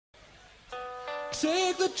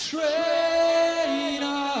Take the train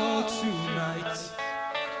out tonight,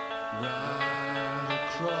 right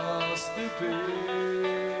across the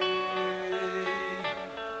bay.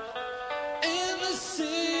 And the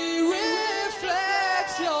sea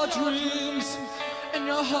reflects your dreams, and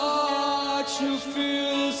your heart you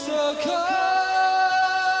feel so cold.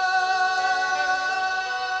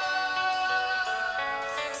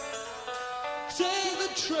 Take the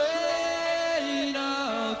train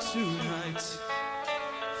out tonight,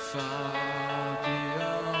 far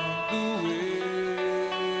beyond the waves.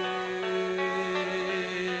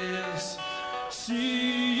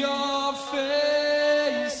 See your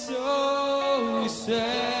face so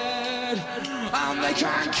sad, and they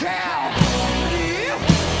can't kill you.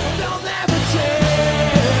 They'll never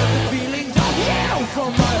take the feelings of you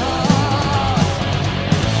from my heart.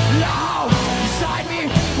 Love inside me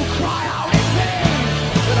will cry out in pain,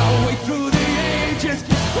 but I'll wait through the ages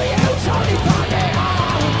for you to find me.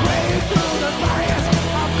 I will break through the barriers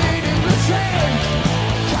of meaningless change,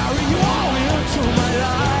 carry you all into my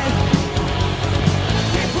life.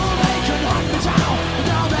 People they can hunt me down, but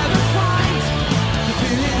they'll never find the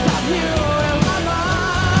feelings of you.